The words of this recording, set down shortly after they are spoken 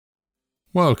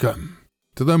Welcome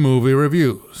to the Movie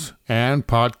Reviews and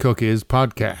Pot Cookies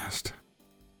podcast.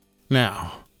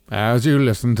 Now, as you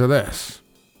listen to this,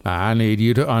 I need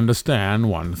you to understand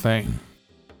one thing.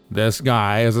 This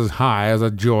guy is as high as a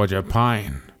Georgia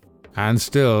pine and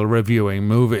still reviewing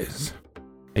movies.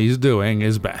 He's doing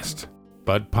his best,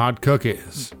 but Pot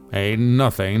Cookies ain't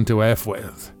nothing to F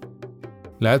with.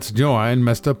 Let's join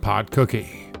Mr. Pot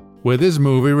Cookie with his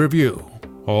movie review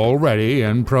already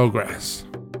in progress.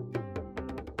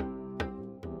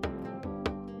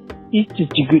 He's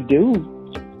just a good dude.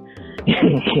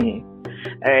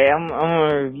 Hey, I'm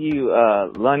gonna review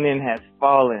London Has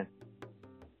Fallen.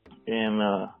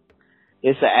 And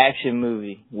it's an action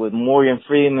movie with Morgan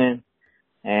Freeman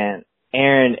and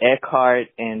Aaron Eckhart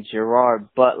and Gerard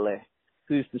Butler,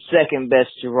 who's the second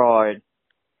best Gerard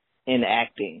in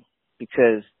acting,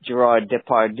 because Gerard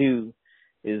Depardieu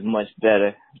is much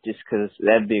better, just because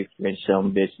that big French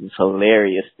son bitch is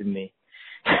hilarious to me.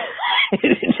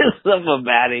 Just something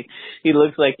about it. He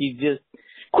looks like he just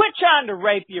quit trying to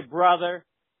rape your brother.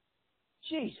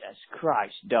 Jesus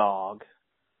Christ, dog.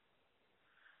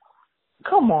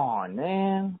 Come on,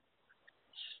 man.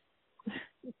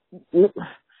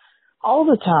 All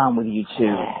the time with you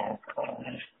two.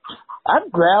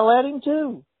 I'd growl at him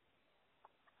too.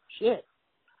 Shit.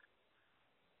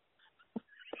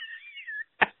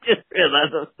 I just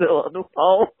realized I'm still on the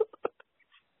phone.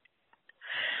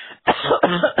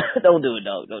 Don't do it,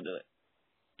 dog. Don't do it.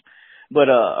 But,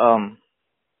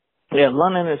 yeah,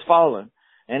 London Has Fallen.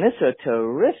 And it's a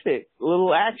terrific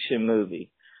little action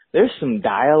movie. There's some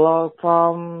dialogue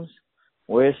problems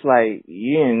where it's like,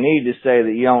 you didn't need to say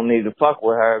that you don't need to fuck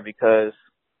with her, because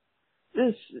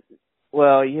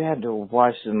well, you had to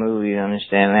watch the movie to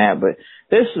understand that, but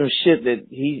there's some shit that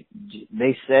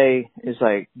they say is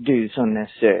like, dude, it's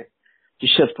unnecessary.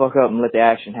 Just shut the fuck up and let the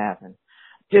action happen.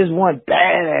 There's one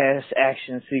badass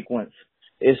action sequence.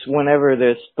 It's whenever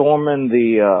they're storming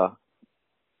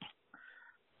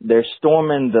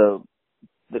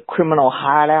the criminal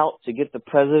hideout to get the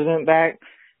president back.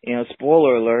 You know,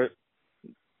 spoiler alert.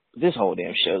 This whole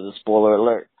damn show is a spoiler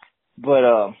alert. But,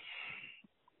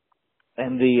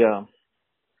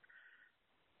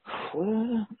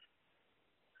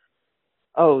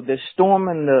 they're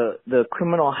storming the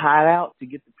criminal hideout to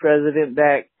get the president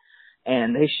back.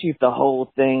 And they shoot the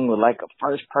whole thing with like a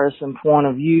first person point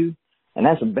of view. And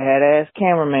that's a badass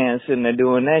cameraman sitting there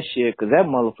doing that shit, because that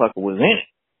motherfucker was in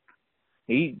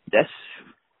it.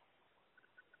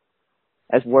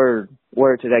 That's word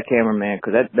to that cameraman,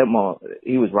 because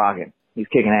he was rocking. He's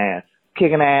kicking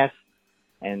ass,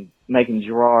 and making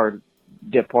Gerard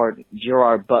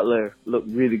Butler look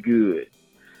really good.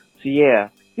 So yeah,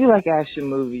 if you like action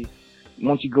movies, why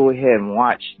don't you go ahead and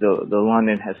watch the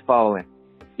London Has Fallen.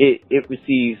 It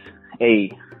receives a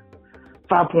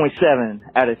 5.7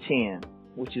 out of 10,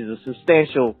 which is a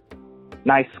substantial,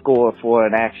 nice score for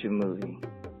an action movie.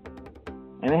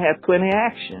 And it had plenty of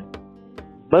action.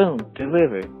 Boom,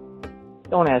 delivered.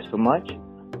 Don't ask for much,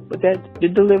 but that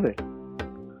did deliver.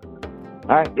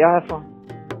 Alright, y'all have fun.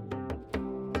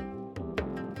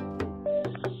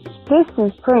 This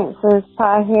is Princess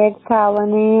Pothead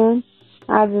calling in.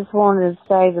 I just wanted to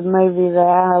say the movie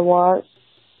that I watched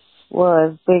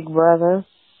was Big Brother.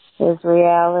 It's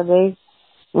reality.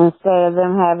 Instead of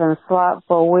them having slop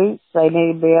for weeks, they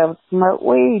need to be able to smoke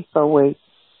weed for weeks.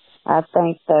 I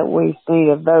think that we need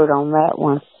to vote on that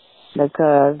one,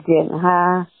 because getting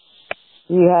high,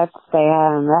 you have to stay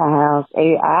high in that house.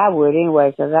 I would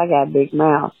anyway, because I got a big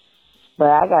mouth. But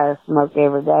I got to smoke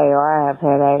every day or I have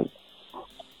headaches.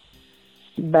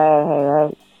 Bad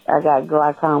headaches. I got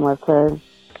glaucoma too.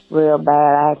 Real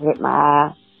bad. I had to hit my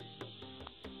eye.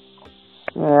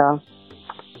 Yeah.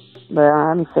 But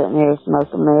I'm sitting here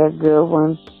smoking me a good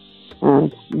one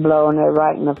and blowing it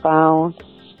right in the phone.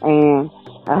 And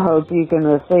I hope you can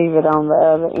receive it on the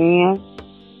other end.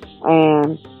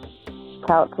 And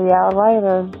talk to y'all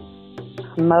later.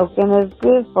 Smoking is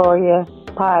good for you.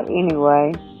 Pot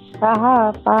anyway.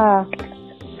 Bye.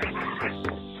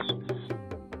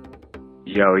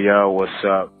 Yo, what's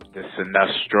up? This is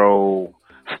Sinestro.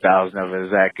 Styles never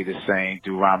exactly the same.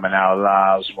 Through rhyming out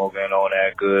loud, smoking on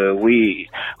that good weed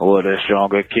with a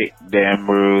stronger kick than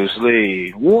Bruce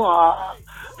Lee. What?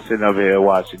 Sitting over here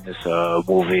watching this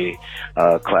movie,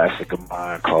 classic of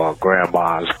mine called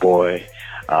Grandma's Boy.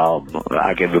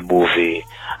 I give the movie,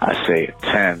 I say a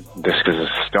 10, just because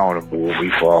it's a stoner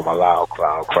movie for all my loud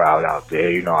crowd out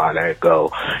there. You know how that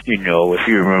go. You know, if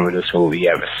you remember this movie, you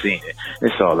haven't seen it.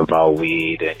 It's all about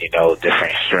weed and, you know,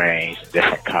 different strains,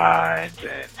 different kinds.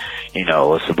 And, you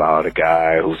know, it's about a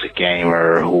guy who's a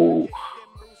gamer who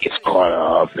gets caught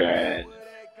up and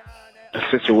a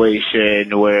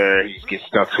situation where he gets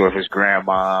stuck with his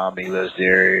grandma. He lives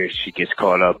there. She gets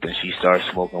caught up and she starts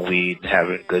smoking weed and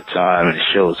having a good time. And it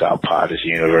shows how pot is a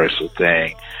universal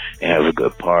thing. They have a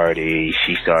good party.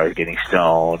 She starts getting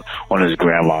stoned. One of his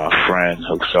grandma's friends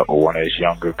hooks up with one of his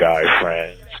younger guy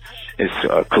friends. It's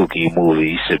a kooky movie.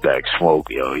 You sit back, smoke,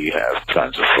 yo, you have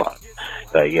tons of fun.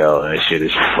 Like, yo, that shit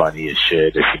is funny as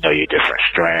shit. If you know your different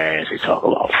strands, they talk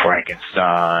about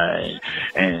Frankenstein,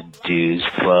 and dude's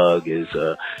plug is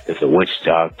a witch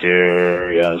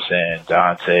doctor, you know what I'm saying,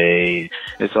 Dante.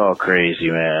 It's all crazy,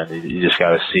 man. You just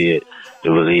gotta see it to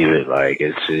believe it. Like,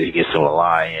 you get some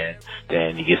lion,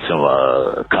 then you get some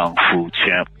kung fu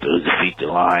chimp to defeat the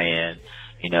lion.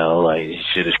 You know, like,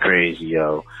 shit is crazy,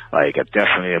 yo. Like,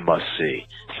 definitely a must see.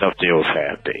 It's up there with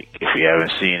Half Baked. If you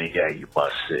haven't seen it yet, you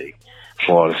must see.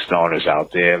 For all the stoners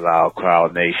out there, Loud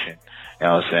Crowd Nation, you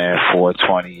know what I'm saying,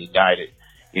 420 United,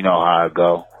 you know how it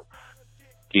go.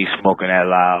 Keep smoking that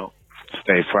loud,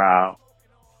 stay proud,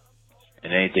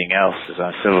 and anything else is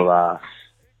uncivilized.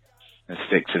 And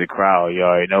stick to the crowd, you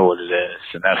already know what it is,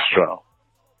 Sinestro.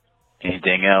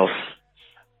 Anything else,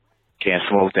 can't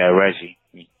smoke that Reggie.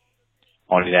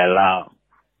 Only that loud.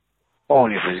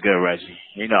 Only if it's good, Reggie.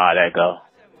 You know how that go.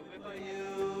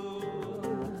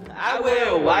 I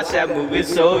will watch that movie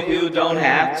so you don't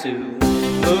have to.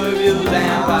 Movie reviews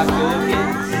and pot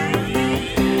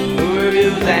cookies. Movie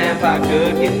reviews and pot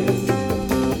cookies.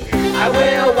 I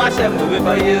will watch that movie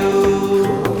for you.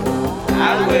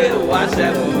 I will watch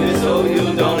that movie so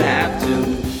you don't have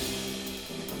to.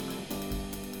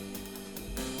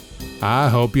 I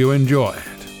hope you enjoyed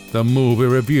the Movie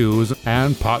Reviews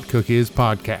and Pot Cookies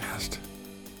podcast.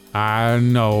 I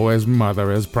know his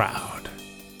mother is proud.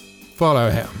 Follow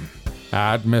him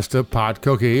at Mr. Pot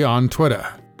Cookie on Twitter,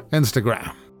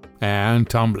 Instagram, and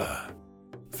Tumblr.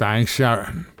 Thanks,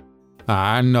 Sharon.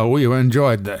 I know you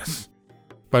enjoyed this,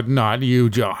 but not you,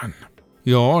 John.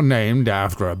 You're named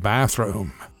after a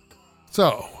bathroom.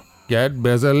 So, get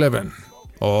busy living,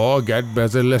 or get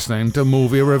busy listening to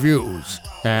Movie Reviews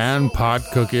and Pot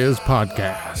Cookies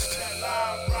podcast.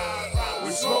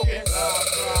 We smoking.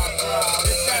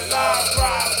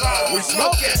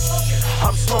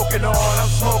 I'm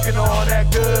smoking on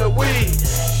that good weed.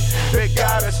 They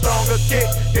got a stronger kick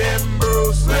than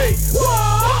Bruce Lee.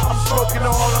 I'm smoking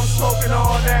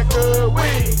on that good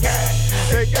weed.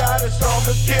 They got a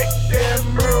stronger kick than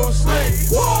Bruce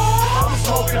Lee. I'm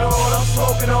smoking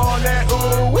on that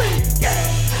ooh weed.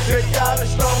 They got a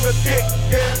stronger kick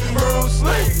than Bruce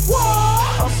Lee.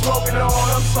 I'm smoking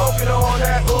on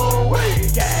that ooh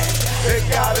weed. They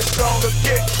got a stronger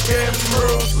kick than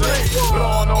Bruce Lee.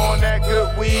 Blowing on that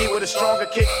good weed with a stronger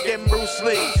kick than Bruce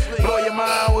Lee. Blow your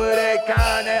mind with that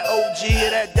kind, that OG or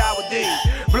that Dollar D.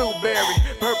 Blueberry,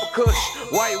 Purple Kush,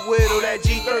 White Widow, that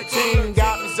G13.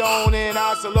 Got me zoning,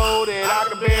 isolated, I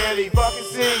can barely fucking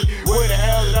see where the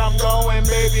hell that I'm going,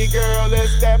 baby girl.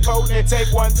 It's that potent,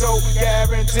 take one toke,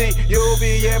 guarantee you'll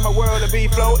be in my world and be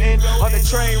floating on the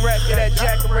train wreck of that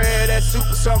Jack Red, that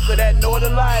Super Soaker, that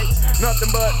Northern Lights. Nothing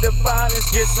but the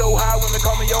finest, get so high when they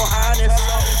call me your highness.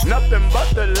 Nothing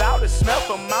but the loudest, smell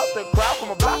from out the crowd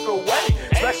from a block away.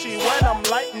 Especially when I'm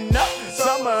lighting up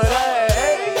some of that.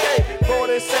 Hey,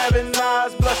 47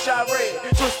 eyes, bloodshot red,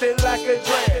 twisted like a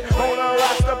dread. On a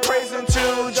roster, praising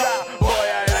to Jah. Boy,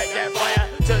 I like that fire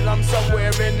till I'm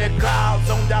somewhere in the clouds,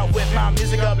 zoned out with my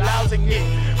music up loud and get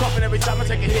coughing every time I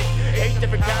take a hit. 8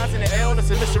 different kinds in the L, that's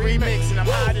a mystery mix, and I'm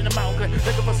hiding in the mountain,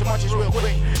 looking for some munchies real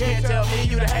quick. Can't tell me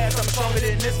you the ass, I'm stronger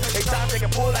than this. Hey, time they can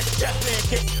pull like a chest man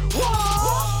kick.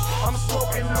 Whoa! I'm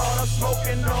smoking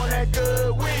on that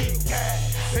good weed.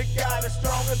 It got a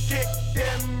stronger kick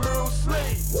than Bruce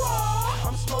Lee.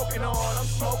 I'm smoking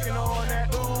on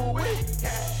that ooh weed.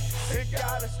 It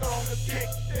got a stronger kick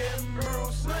than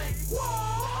Bruce Lee.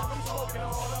 I'm smoking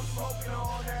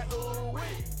on that ooh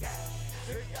weed.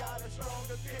 It got a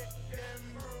stronger kick than